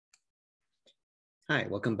Hi,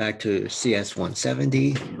 welcome back to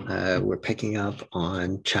CS170. We're picking up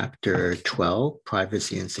on chapter 12,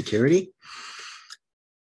 privacy and security.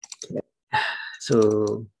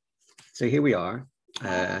 So, here we are.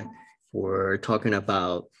 We're talking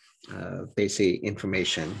about basic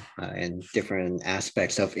information and different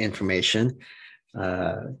aspects of information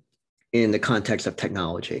in the context of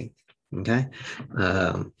technology. Okay,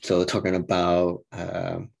 so talking about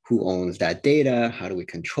who owns that data, how do we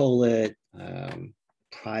control it,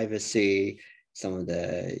 privacy, some of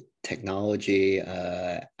the technology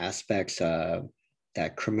aspects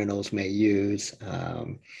that criminals may use.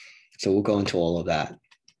 So we'll go into all of that.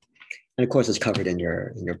 And of course, it's covered in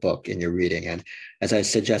your book, in your reading. And as I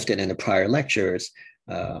suggested in the prior lectures,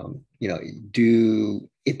 if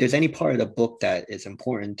there's any part of the book that is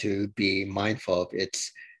important to be mindful of,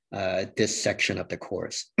 it's this section of the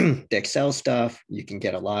course. The Excel stuff, you can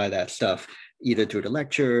get a lot of that stuff either through the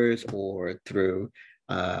lectures or through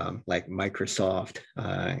like Microsoft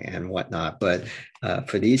and whatnot. But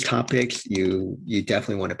for these topics, you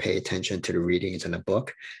definitely want to pay attention to the readings in the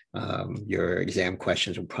book. Your exam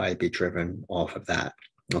questions will probably be driven off of that.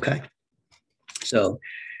 Okay. So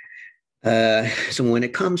when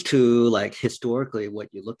it comes to like historically what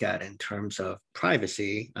you look at in terms of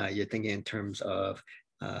privacy, you're thinking in terms of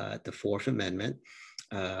the Fourth Amendment.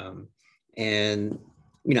 And,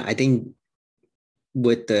 I think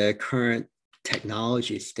with the current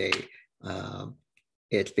technology state,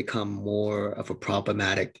 it's become more of a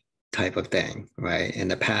problematic type of thing, right? In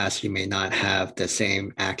the past, you may not have the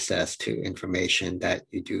same access to information that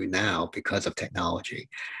you do now because of technology.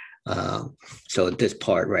 So this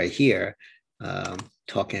part right here,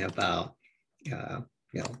 talking about,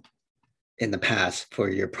 in the past for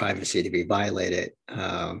your privacy to be violated,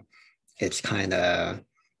 it's kind of,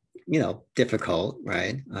 difficult,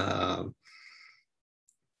 right?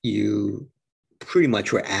 You pretty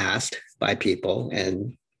much were asked by people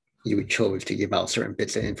and you chose to give out certain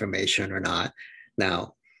bits of information or not.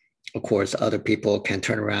 Now, of course, other people can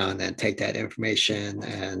turn around and take that information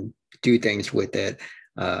and do things with it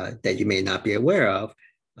that you may not be aware of,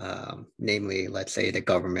 namely, let's say the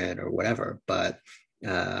government or whatever. But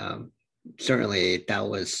certainly that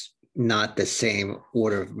was not the same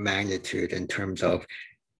order of magnitude in terms of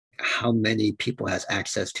how many people has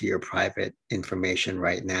access to your private information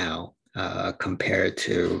right now compared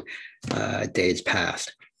to days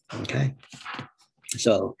past. Okay.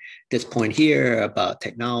 So this point here about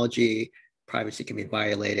technology, privacy can be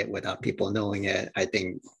violated without people knowing it. I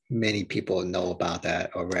think many people know about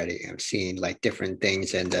that already. I'm seeing like different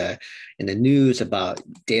things in the news about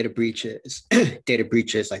data breaches, data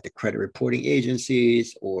breaches like the credit reporting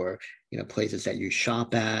agencies or places that you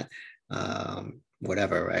shop at,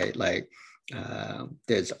 whatever, right? Like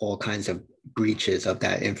there's all kinds of breaches of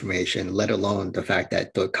that information, let alone the fact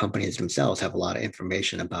that the companies themselves have a lot of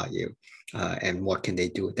information about you and what can they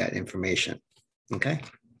do with that information. Okay.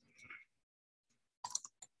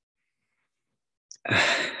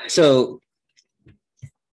 So,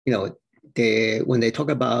 when they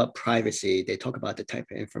talk about privacy, they talk about the type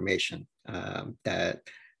of information that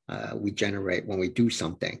we generate when we do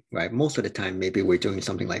something, right? Most of the time, maybe we're doing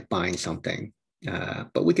something like buying something,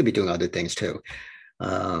 but we could be doing other things too.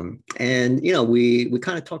 And we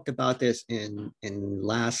kind of talked about this in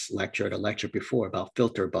last lecture, the lecture before, about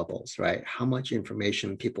filter bubbles, right? How much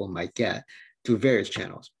information people might get through various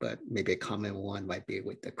channels, but maybe a common one might be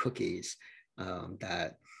with the cookies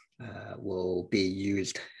that will be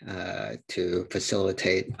used to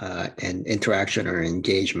facilitate an interaction or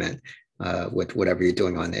engagement with whatever you're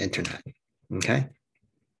doing on the internet. Okay,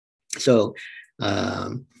 so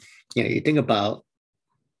you think about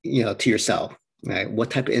to yourself, right?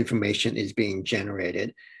 What type of information is being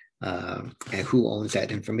generated and who owns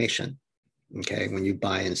that information? Okay, when you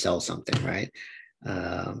buy and sell something, right?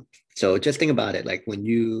 So just think about it, like when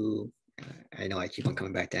you I know I keep on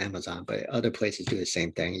coming back to Amazon, but other places do the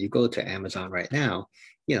same thing. You go to Amazon right now,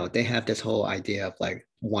 they have this whole idea of like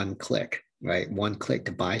one click, right? One click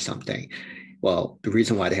to buy something. Well, the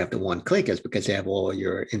reason why they have the one click is because they have all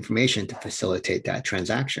your information to facilitate that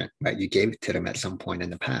transaction, right? You gave it to them at some point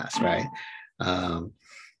in the past, right?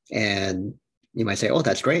 And you might say, oh,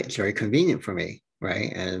 that's great. It's very convenient for me,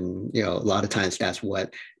 right? And, a lot of times that's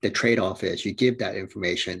what the trade-off is. You give that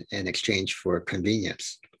information in exchange for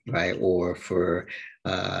convenience, right? Or for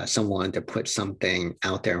someone to put something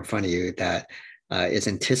out there in front of you that is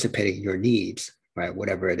anticipating your needs, right?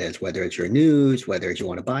 Whatever it is, whether it's your news, whether it's you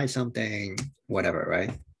want to buy something, whatever,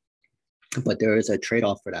 right? But there is a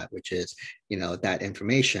trade-off for that, which is, that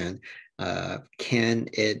information, can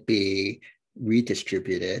it be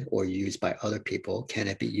redistributed or used by other people? Can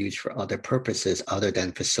it be used for other purposes other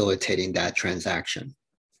than facilitating that transaction?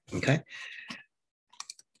 Okay.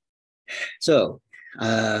 So,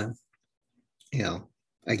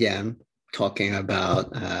 again, talking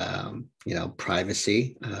about,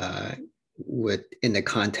 privacy in the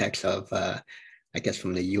context of, I guess,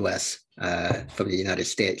 from the U.S., from the United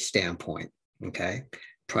States standpoint. Okay,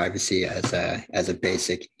 privacy as a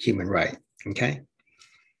basic human right. Okay,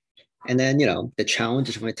 and then the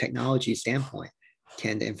challenges from a technology standpoint: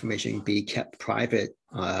 can the information be kept private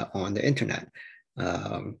on the internet?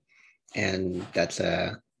 And that's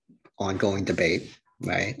a ongoing debate,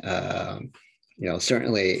 right?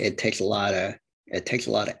 Certainly it takes a lot of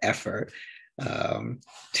effort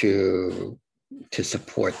to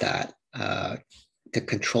support that, the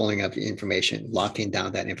controlling of the information, locking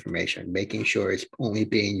down that information, making sure it's only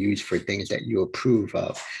being used for things that you approve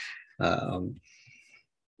of.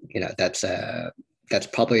 That's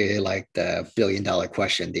probably like the billion-dollar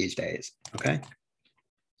question these days. Okay.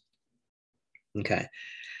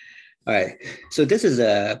 All right. So this is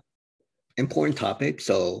a important topic.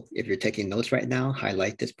 So if you're taking notes right now,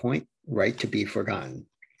 highlight this point: right to be forgotten.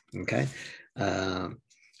 Okay.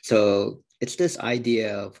 So it's this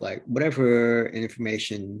idea of like whatever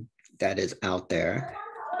information that is out there,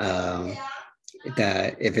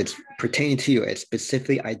 that if it's pertaining to you, it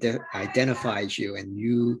specifically identifies you, and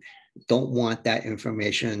you don't want that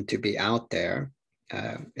information to be out there.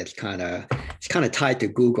 It's kind of tied to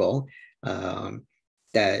Google.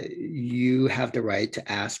 That you have the right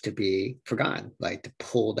to ask to be forgotten, like to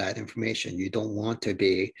pull that information. You don't want to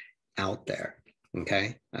be out there.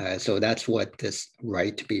 Okay, so that's what this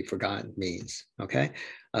right to be forgotten means. Okay,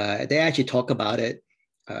 they actually talk about it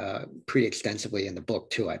pretty extensively in the book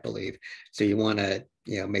too, I believe. So you want to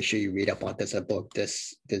make sure you read up on this book.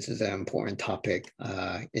 This is an important topic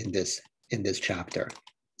in this chapter.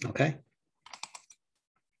 Okay.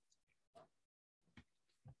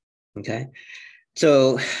 Okay.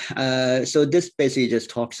 So this basically just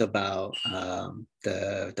talks about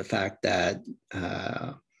the fact that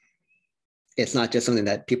it's not just something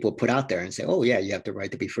that people put out there and say, oh yeah, you have the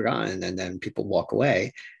right to be forgotten, and then people walk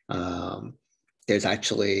away. There's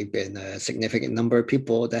actually been a significant number of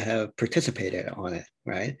people that have participated on it,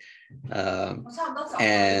 right?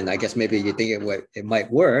 And I guess maybe you think it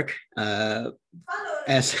might work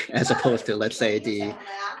as opposed to, let's say,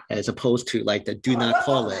 as opposed to like the do not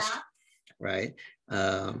call list, right?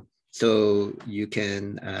 So you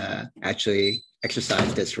can actually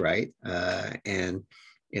exercise this right, and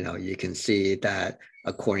you can see that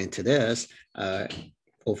according to this,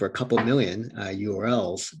 over a couple million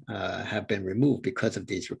URLs have been removed because of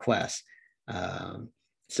these requests.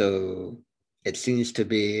 So it seems to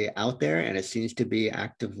be out there, and it seems to be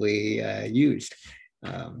actively used.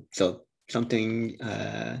 So something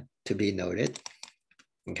to be noted.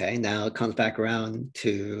 Okay, now it comes back around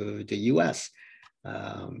to the U.S.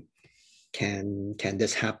 Can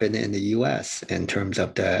this happen in the U.S. in terms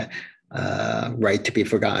of the right to be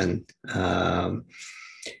forgotten?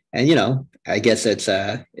 And I guess it's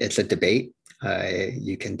a debate.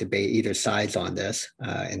 You can debate either sides on this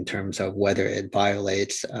in terms of whether it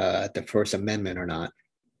violates the First Amendment or not.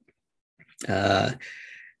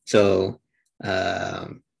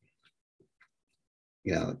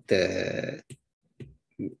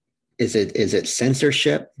 Is it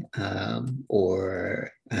censorship,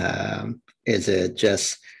 or is it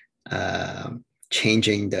just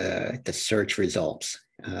changing the search results?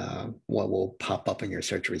 What will pop up in your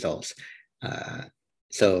search results?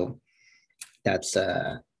 So that's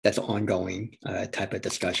an ongoing type of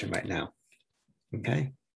discussion right now.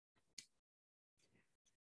 Okay.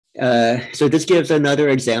 So this gives another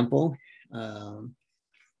example.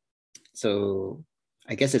 So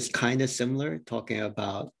I guess it's kind of similar, talking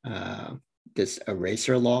about this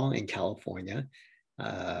eraser law in California.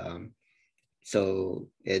 So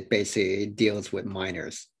it basically deals with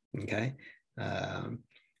minors. Okay.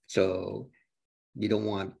 So you don't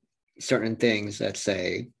want certain things that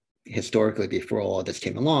say historically before all this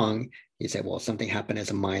came along, you say, well, something happened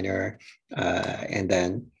as a minor, and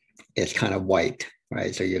then it's kind of wiped,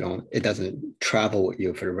 right? So it doesn't travel with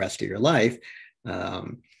you for the rest of your life.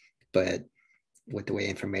 But with the way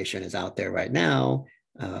information is out there right now,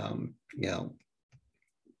 do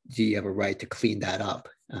you have a right to clean that up?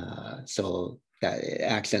 So that it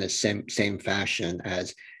acts in the same fashion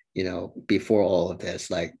as, before all of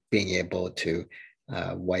this, like being able to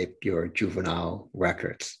wipe your juvenile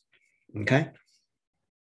records. Okay.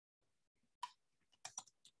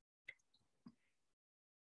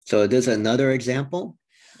 So there's another example.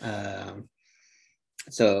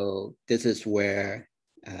 So this is where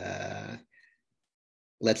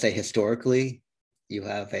let's say historically, you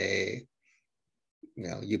have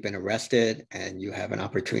you've been arrested and you have an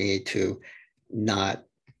opportunity to not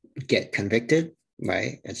get convicted,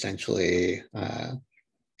 right? Essentially,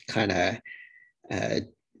 kind of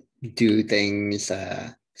do things,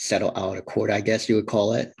 settle out of court, I guess you would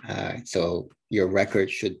call it. So your record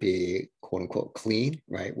should be quote unquote clean,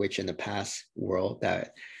 right? Which in the past world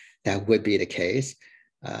that would be the case.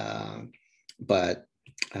 But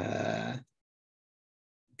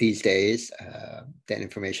these days, that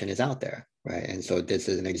information is out there, right? And so this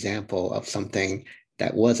is an example of something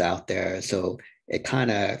that was out there. So it kind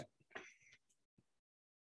of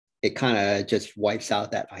just wipes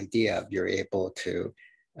out that idea of you're able to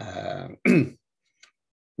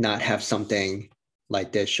not have something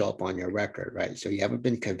like this show up on your record, right? So you haven't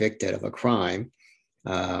been convicted of a crime,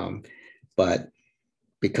 but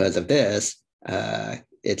because of this,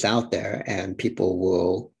 it's out there and people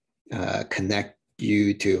will connect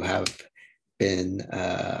you to have been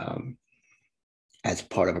as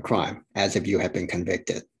part of a crime, as if you have been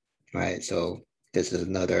convicted, right? So this is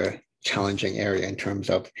another challenging area in terms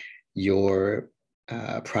of your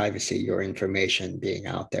privacy, your information being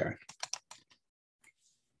out there.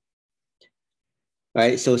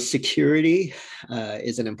 Right, so security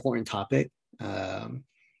is an important topic,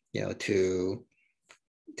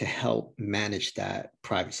 to help manage that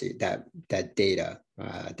privacy, that data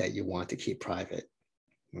that you want to keep private.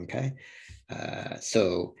 Okay,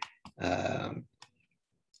 so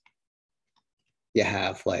you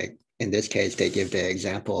have, like in this case, they give the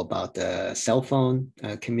example about the cell phone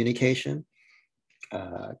communication.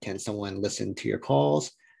 Can someone listen to your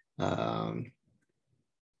calls? And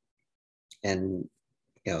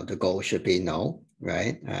the goal should be no,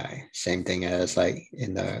 right? Same thing as like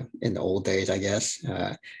in the old days, I guess.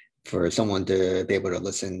 For someone to be able to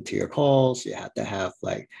listen to your calls, you have to have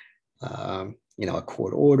like a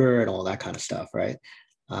court order and all that kind of stuff, right?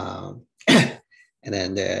 And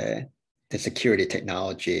then the security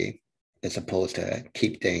technology is supposed to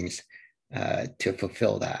keep things to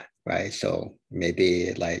fulfill that, right? So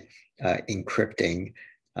maybe like encrypting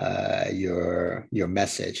your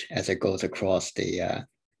message as it goes across the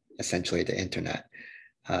essentially the internet.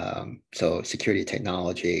 So security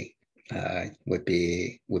technology would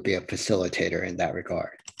be a facilitator in that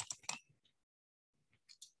regard.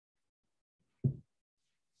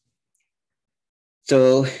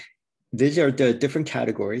 So these are the different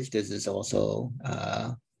categories. This is also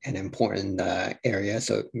an important area.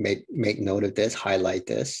 So make note of this, highlight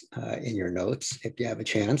this in your notes if you have a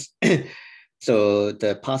chance. So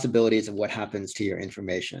the possibilities of what happens to your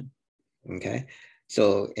information, okay?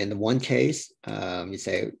 So in one case, you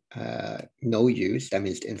say no use. That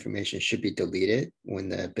means the information should be deleted when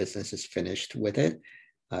the business is finished with it.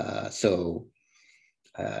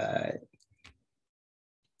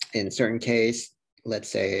 In a certain case, let's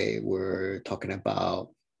say we're talking about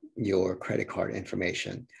your credit card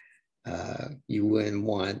information. You wouldn't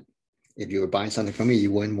want, if you were buying something from me,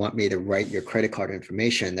 you wouldn't want me to write your credit card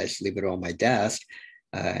information, just leave it on my desk,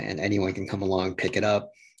 and anyone can come along, pick it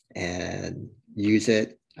up, and use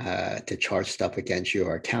it to charge stuff against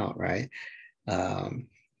your account, right?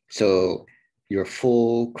 So your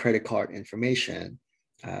full credit card information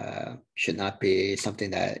should not be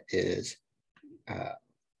something that is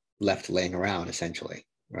left laying around, essentially,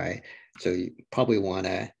 right? So you probably want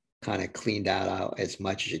to kind of clean that out as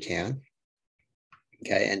much as you can.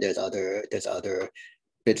 Okay, and there's other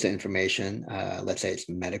bits of information. Let's say it's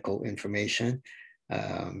medical information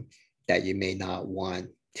that you may not want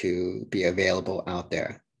to be available out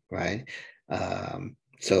there, right?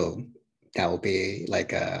 So that will be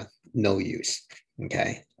like a no use.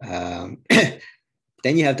 Okay.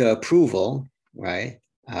 Then you have the approval, right?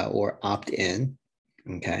 Or opt in.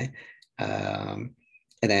 Okay.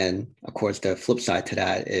 And then, of course, the flip side to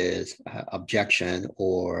that is objection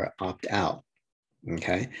or opt out.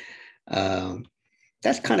 Okay.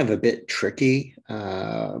 That's kind of a bit tricky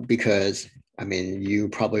because, I mean, you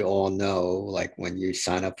probably all know, like when you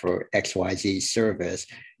sign up for XYZ service,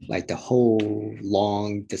 like the whole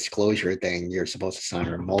long disclosure thing, you're supposed to sign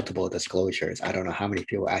or multiple disclosures. I don't know how many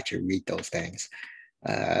people actually read those things.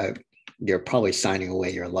 You're probably signing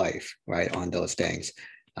away your life, right, on those things.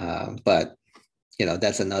 But,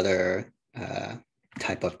 that's another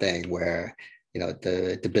type of thing where,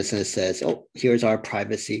 the business says, oh, here's our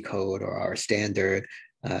privacy code or our standard.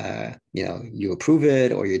 You approve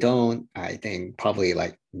it or you don't. I think probably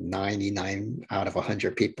like 99 out of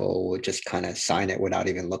 100 people will just kind of sign it without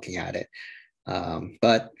even looking at it.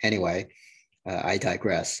 But anyway, I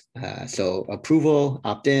digress. So approval,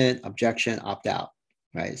 opt in, objection, opt out,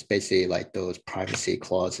 right? It's basically like those privacy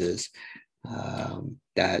clauses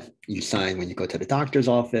that you sign when you go to the doctor's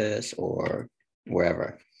office or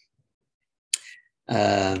wherever.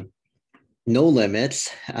 No limits,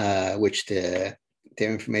 which their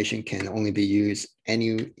information can only be used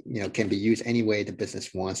can be used any way the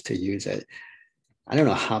business wants to use it. I don't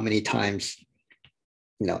know how many times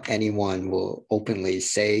anyone will openly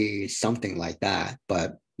say something like that,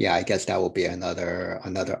 but yeah, I guess that will be another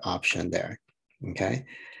option there. Okay.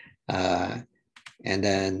 And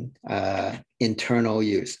then internal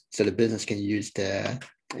use. So the business can use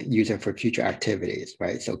it for future activities,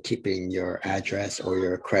 right? So keeping your address or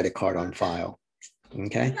your credit card on file.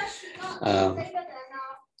 Okay.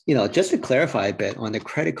 Just to clarify a bit on the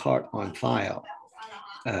credit card on file,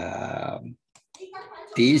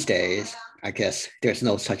 these days, I guess there's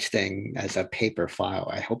no such thing as a paper file.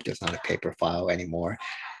 I hope there's not a paper file anymore.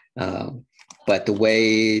 But the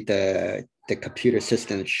way the computer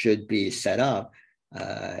system should be set up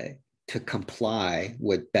to comply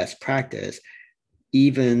with best practice,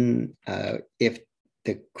 even if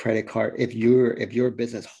the credit card, if your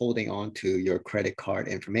business holding on to your credit card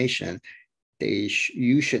information,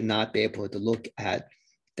 you should not be able to look at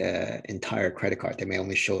the entire credit card. They may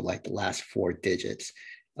only show like the last 4 digits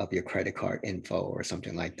of your credit card info or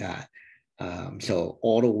something like that. So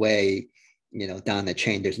all the way, down the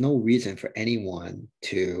chain, there's no reason for anyone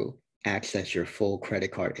to access your full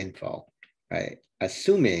credit card info, right?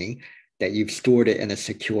 Assuming that you've stored it in a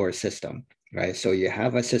secure system, right? So you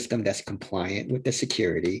have a system that's compliant with the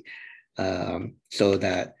security, so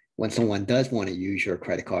that when someone does want to use your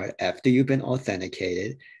credit card after you've been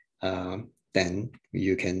authenticated, then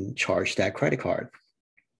you can charge that credit card.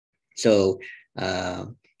 So,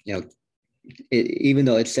 even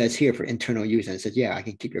though it says here for internal use, and it says, yeah, I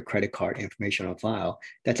can keep your credit card information on file,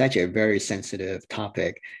 that's actually a very sensitive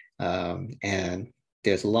topic. And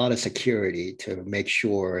there's a lot of security to make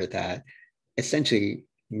sure that essentially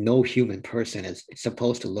no human person is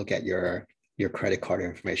supposed to look at your credit card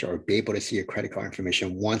information or be able to see your credit card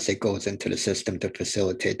information once it goes into the system to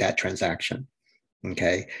facilitate that transaction.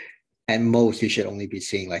 Okay. At most, you should only be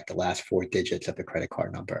seeing like the last 4 digits of the credit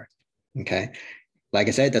card number. Okay. Like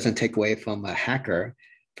I said, it doesn't take away from a hacker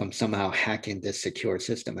from somehow hacking this secure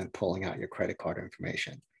system and pulling out your credit card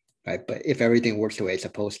information. Right. But if everything works the way it's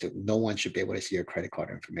supposed to, no one should be able to see your credit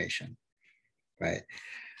card information. Right.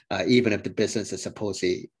 Even if the business is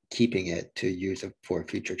supposedly keeping it to use it for a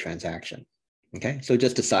future transaction. Okay, so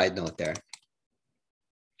just a side note there.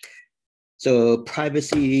 So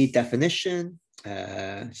privacy definition.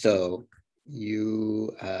 So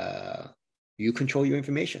you control your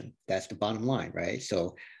information. That's the bottom line, right?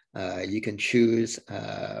 So you can choose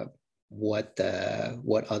what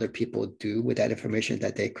other people do with that information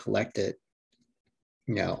that they collected,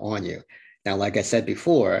 on you. Now, like I said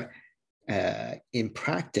before, in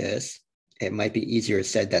practice, it might be easier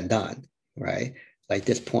said than done, right? Like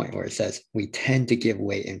this point where it says we tend to give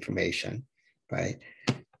away information, right?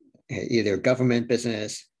 Either government,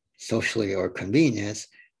 business, socially, or convenience.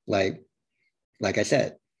 Like I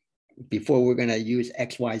said, before we're gonna use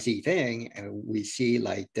XYZ thing, and we see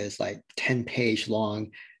like this like 10-page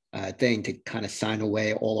long thing to kind of sign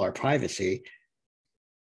away all our privacy.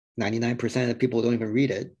 99% of people don't even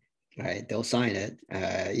read it, right? They'll sign it,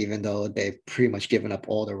 even though they've pretty much given up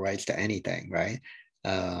all the rights to anything, right?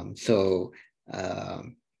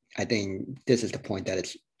 I think this is the point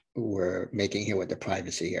that we're making here with the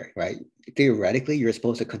privacy here, right? Theoretically, you're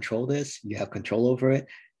supposed to control this, you have control over it,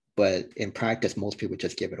 but in practice, most people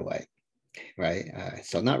just give it away, right?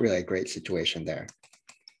 So not really a great situation there.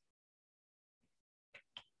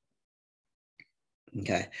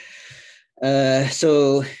 Okay.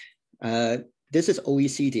 This is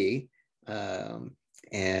OECD, and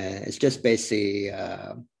it's just basically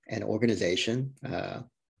an organization,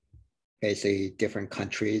 basically different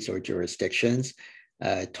countries or jurisdictions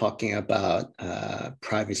talking about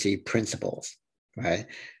privacy principles, right?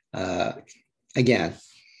 Again,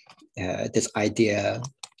 this idea,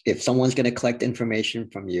 if someone's going to collect information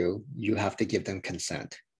from you, you have to give them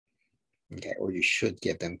consent, okay? Or you should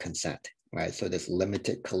give them consent, right? So this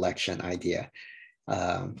limited collection idea.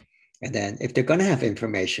 And then if they're going to have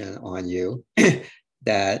information on you,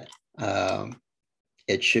 that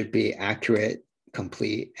it should be accurate,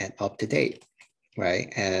 complete, and up to date,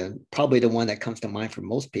 right? And probably the one that comes to mind for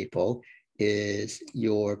most people is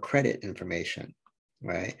your credit information,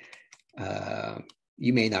 right?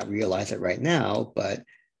 You may not realize it right now, but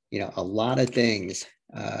a lot of things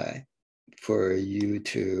for you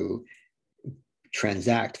to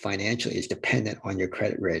transact financially is dependent on your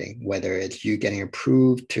credit rating, whether it's you getting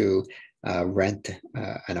approved to rent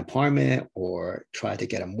an apartment or try to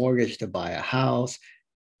get a mortgage to buy a house.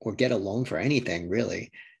 or get a loan for anything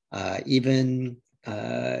really, even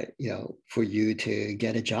for you to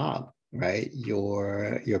get a job, right?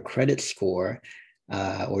 Your credit score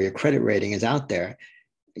or your credit rating is out there.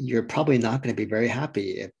 You're probably not going to be very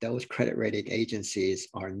happy if those credit rating agencies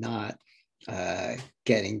are not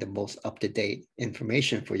getting the most up-to-date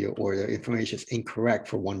information for you, or the information is incorrect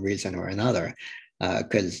for one reason or another,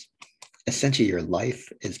 because essentially your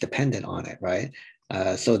life is dependent on it, right?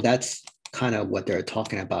 So that's kind of what they're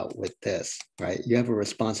talking about with this, right? You have a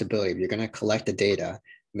responsibility. If you're going to collect the data,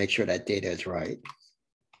 make sure that data is right.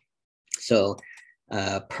 So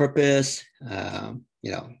purpose,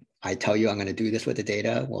 I tell you I'm going to do this with the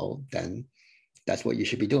data, well, then that's what you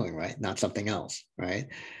should be doing, right? Not something else, right?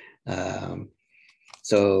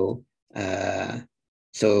 So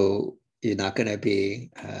you're not going to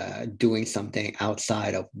be doing something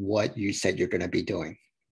outside of what you said you're going to be doing,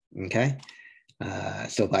 okay?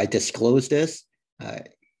 So if I disclose this,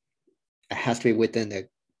 it has to be within the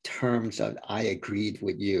terms of I agreed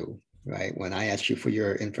with you, right? When I asked you for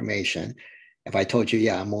your information, if I told you,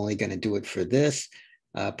 yeah, I'm only going to do it for this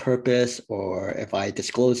purpose, or if I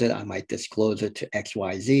disclose it, I might disclose it to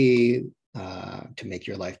XYZ to make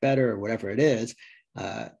your life better or whatever it is,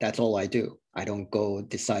 that's all I do. I don't go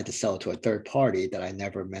decide to sell to a third party that I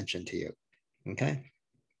never mentioned to you, okay?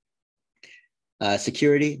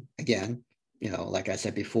 Security, again, like I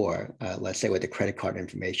said before, let's say with the credit card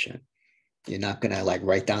information, you're not gonna like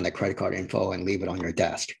write down the credit card info and leave it on your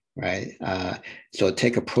desk, right? So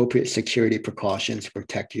take appropriate security precautions to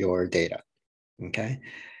protect your data, okay?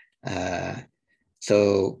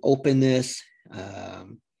 So openness,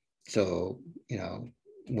 so,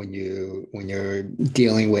 when you're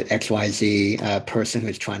dealing with XYZ person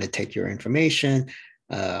who's trying to take your information,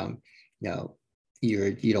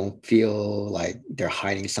 you don't feel like they're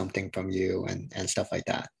hiding something from you and stuff like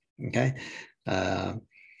that, okay?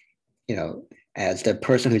 As the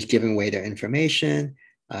person who's giving away their information,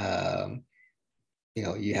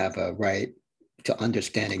 you have a right to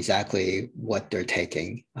understand exactly what they're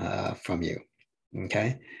taking from you,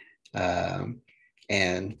 okay?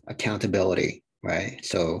 And accountability, right?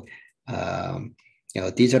 So,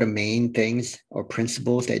 these are the main things or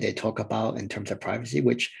principles that they talk about in terms of privacy,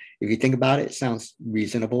 which if you think about it, it sounds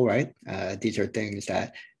reasonable, right? These are things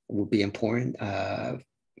that will be important,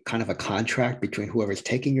 kind of a contract between whoever's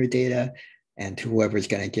taking your data and to whoever's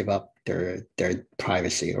going to give up their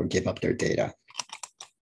privacy or give up their data.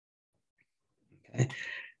 Okay.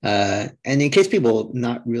 And in case people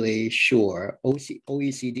not really sure,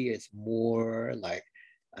 OECD is more like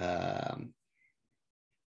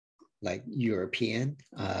European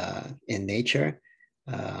in nature.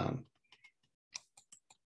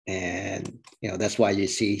 And that's why you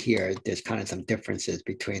see here, there's kind of some differences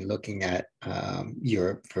between looking at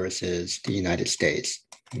Europe versus the United States,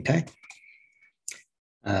 okay?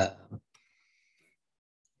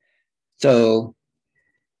 So,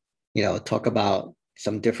 talk about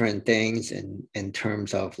some different things in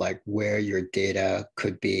terms of like where your data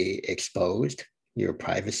could be exposed, your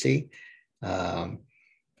privacy.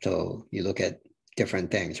 So you look at different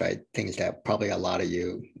things, right? Things that probably a lot of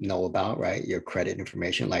you know about, right? Your credit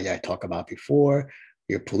information, like I talked about before,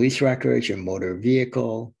 your police records, your motor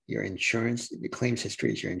vehicle, your insurance, your claims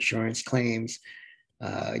histories, your insurance claims,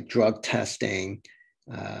 drug testing,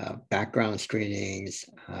 background screenings,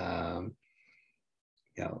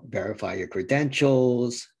 verify your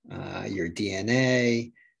credentials, your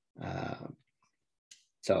DNA.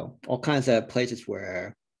 So all kinds of places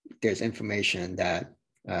where there's information that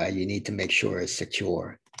you need to make sure is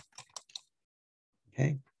secure,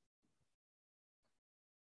 okay?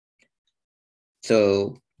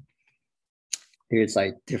 So here's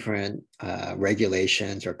like different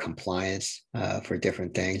regulations or compliance for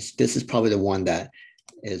different things. This is probably the one that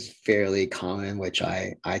is fairly common, which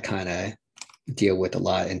I kind of deal with a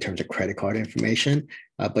lot in terms of credit card information,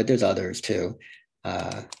 but there's others too.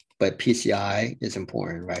 But PCI is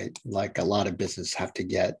important, right? Like a lot of businesses have to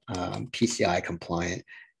get PCI compliant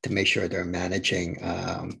to make sure they're managing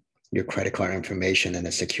your credit card information in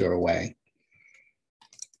a secure way.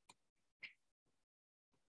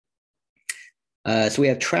 So we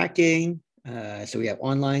have tracking. So we have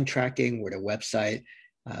online tracking where the website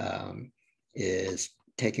is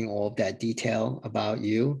taking all of that detail about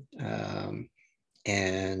you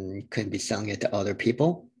and could be selling it to other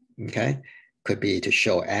people, okay? Could be to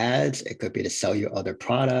show ads. It could be to sell you other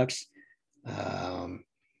products.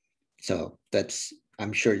 So that's,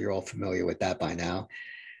 I'm sure you're all familiar with that by now.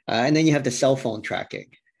 And then you have the cell phone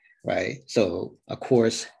tracking, right? So of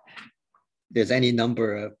course, there's any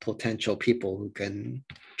number of potential people who can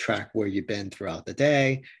track where you've been throughout the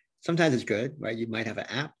day. sometimes it's good, right? You might have an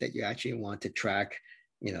app that you actually want to track,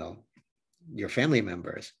 your family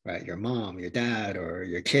members, right? Your mom, your dad, or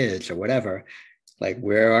your kids, or whatever. Like,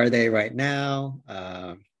 where are they right now?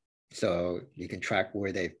 So you can track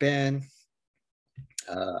where they've been.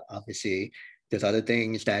 Obviously, there's other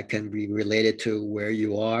things that can be related to where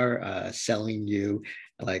you are, selling you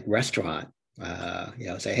like restaurant.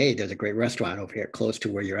 Say, hey, there's a great restaurant over here close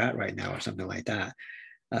to where you're at right now, or something like that.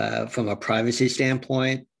 From a privacy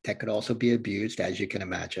standpoint, that could also be abused, as you can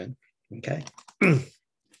imagine. Okay.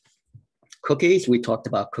 Cookies, we talked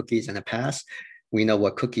about cookies in the past. We know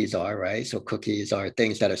what cookies are, right? So cookies are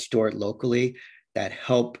things that are stored locally that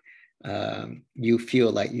help you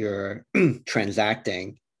feel like you're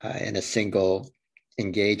transacting in a single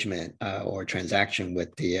engagement or transaction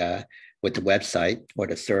with the website or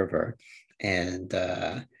the server. And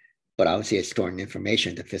but obviously it's storing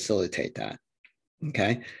information to facilitate that.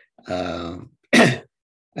 Okay.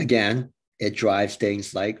 Again, it drives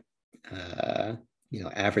things like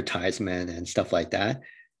advertisement and stuff like that.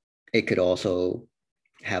 It could also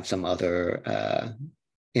have some other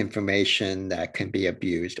information that can be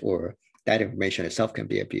abused, or that information itself can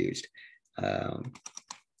be abused. Of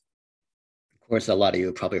course, a lot of you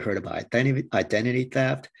have probably heard about identity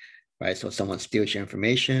theft, right? So someone steals your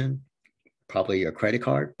information, probably your credit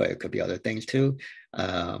card, but it could be other things too.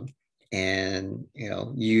 And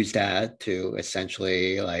use that to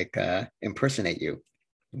essentially like impersonate you.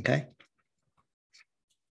 Okay.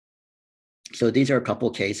 So these are a couple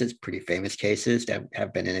of cases, pretty famous cases that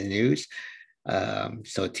have been in the news.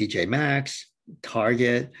 So TJ Maxx,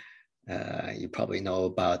 Target, you probably know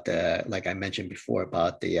about like I mentioned before,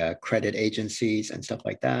 about the credit agencies and stuff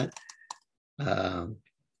like that.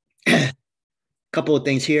 Couple of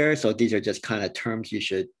things here. So these are just kind of terms you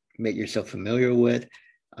should make yourself familiar with.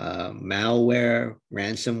 Malware,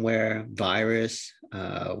 ransomware, virus,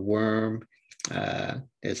 worm,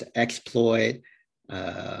 there's exploit,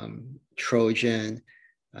 Trojan.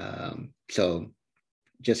 So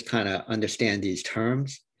just kind of understand these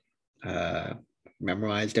terms,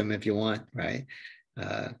 memorize them if you want, right?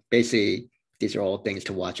 Basically, these are all things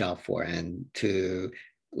to watch out for, and to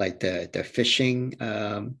like the phishing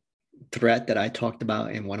threat that I talked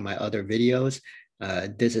about in one of my other videos.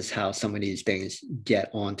 This is how some of these things get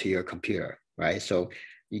onto your computer, right? So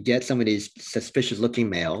you get some of these suspicious looking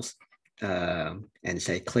mails and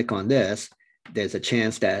say, click on this. There's a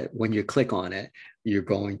chance that when you click on it, you're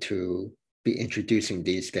going to be introducing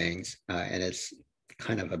these things. And it's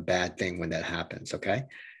kind of a bad thing when that happens, okay?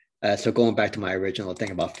 So going back to my original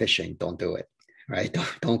thing about phishing, don't do it, right?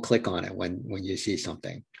 Don't click on it when you see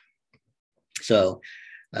something. So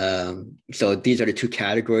these are the two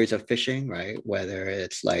categories of phishing, right? Whether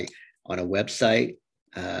it's like on a website,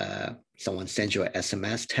 someone sends you an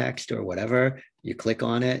SMS text or whatever, you click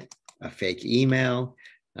on it, a fake email,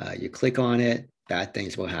 you click on it, bad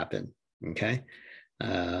things will happen, okay?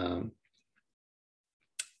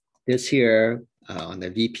 This here on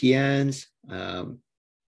the VPNs,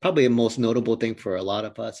 probably the most notable thing for a lot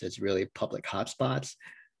of us is really public hotspots.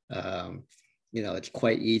 It's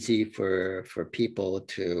quite easy for people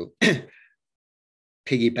to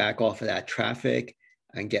piggyback off of that traffic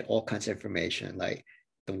and get all kinds of information. Like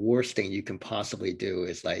the worst thing you can possibly do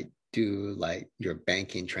is like do like your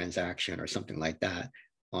banking transaction or something like that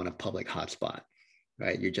on a public hotspot,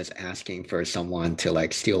 right? You're just asking for someone to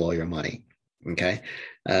like steal all your money. Okay.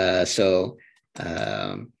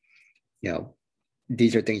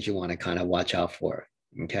 These are things you want to kind of watch out for.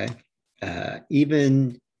 Okay.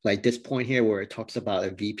 Even like this point here where it talks about a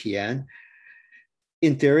VPN,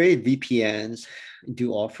 in theory, VPNs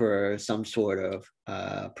do offer some sort of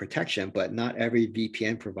protection, but not every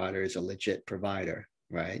VPN provider is a legit provider,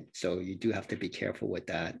 right? So you do have to be careful with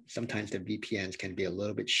that. Sometimes the VPNs can be a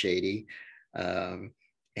little bit shady, and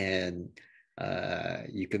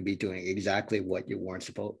you can be doing exactly what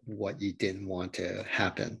you didn't want to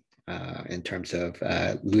happen in terms of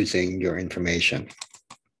losing your information.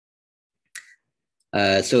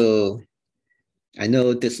 So I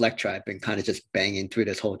know this lecture, I've been kind of just banging through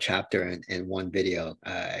this whole chapter in one video.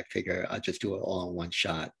 I figure I'll just do it all in one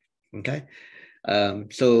shot. Okay.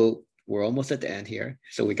 So we're almost at the end here.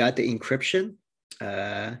 So we got the encryption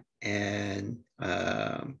and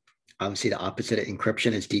obviously the opposite of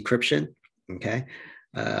encryption is decryption. Okay.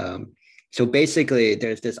 So basically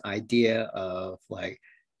there's this idea of like,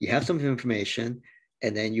 you have some information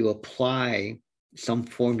and then you apply some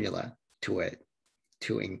formula to it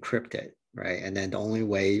to encrypt it, right? And then the only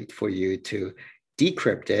way for you to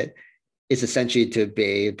decrypt it is essentially to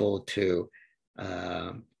be able to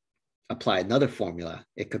apply another formula.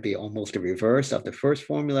 It could be almost a reverse of the first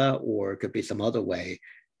formula, or it could be some other way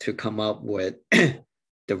to come up with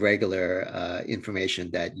the regular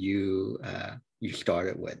information that you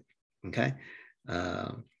started with. Okay.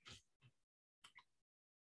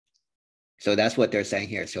 So that's what they're saying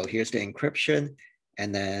here. So here's the encryption,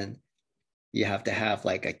 and then you have to have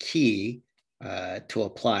like a key to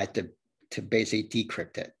apply to basically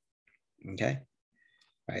decrypt it. Okay.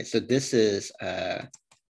 All right. So this is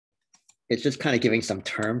it's just kind of giving some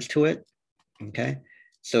terms to it. Okay.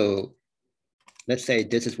 So let's say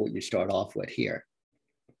this is what you start off with here.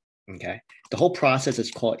 Okay. The whole process is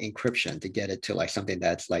called encryption to get it to like something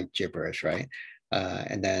that's like gibberish, right?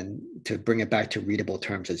 And then to bring it back to readable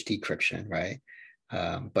terms is decryption, right?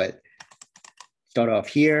 But start off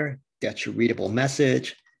here, that's your readable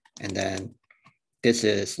message. And then this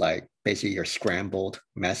is like basically your scrambled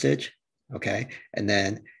message, okay? And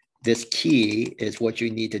then this key is what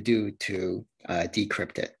you need to do to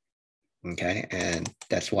decrypt it, okay? And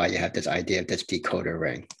that's why you have this idea of this decoder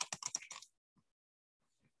ring.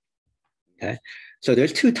 Okay, so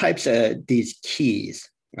there's two types of these keys.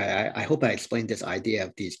 Right? I hope I explained this idea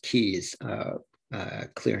of these keys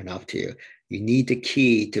clear enough to you. You need the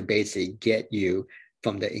key to basically get you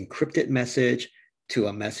from the encrypted message to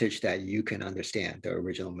a message that you can understand, the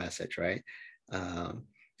original message, right?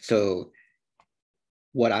 So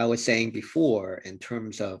what I was saying before in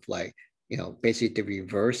terms of like, you know, basically the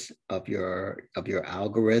reverse of your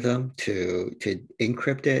algorithm to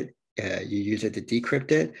encrypt it, you use it to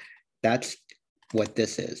decrypt it. That's what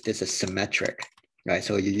this is. This is symmetric, right?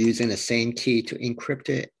 So you're using the same key to encrypt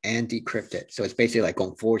it and decrypt it. So it's basically like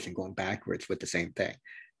going forwards and going backwards with the same thing,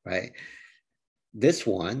 right? This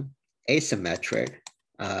one, asymmetric,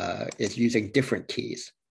 is using different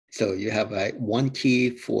keys. So you have one key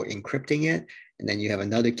for encrypting it, and then you have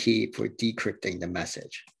another key for decrypting the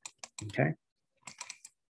message, okay?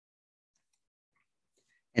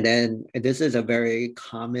 And then this is a very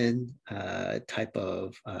common type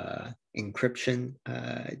of encryption,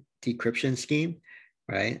 decryption scheme,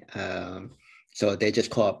 right? So they just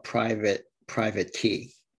call it private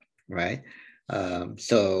key, right?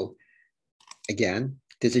 So again,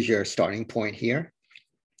 this is your starting point here.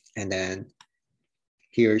 And then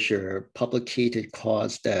here's your public key to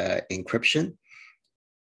cause the encryption.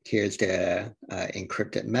 Here's the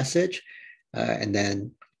encrypted message. And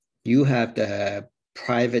then you have the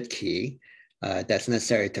private key that's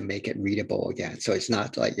necessary to make it readable again. So it's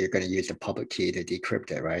not like you're going to use the public key to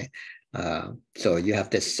decrypt it, right? So you have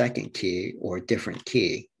this second key or different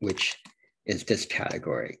key, which is this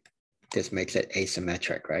category. This makes it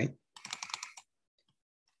asymmetric, right?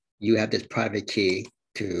 You have this private key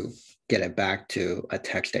to get it back to a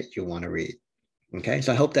text that you want to read. Okay,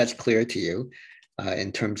 so I hope that's clear to you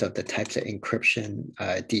in terms of the types of encryption,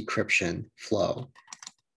 decryption flow.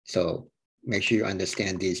 So make sure you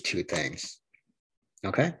understand these two things.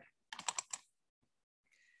 Okay. All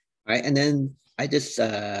right, and then I just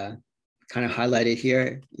kind of highlighted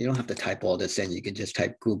here. You don't have to type all this in. You can just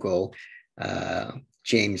type Google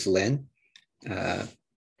James Lin,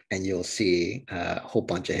 and you'll see a whole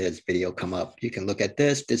bunch of his video come up. You can look at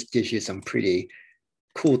this. This gives you some pretty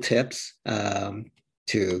cool tips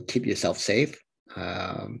to keep yourself safe.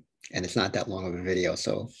 And it's not that long of a video,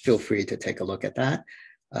 so feel free to take a look at that.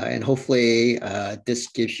 And hopefully this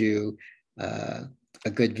gives you a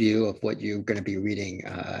good view of what you're going to be reading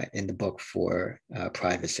in the book for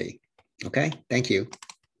privacy. Okay, thank you.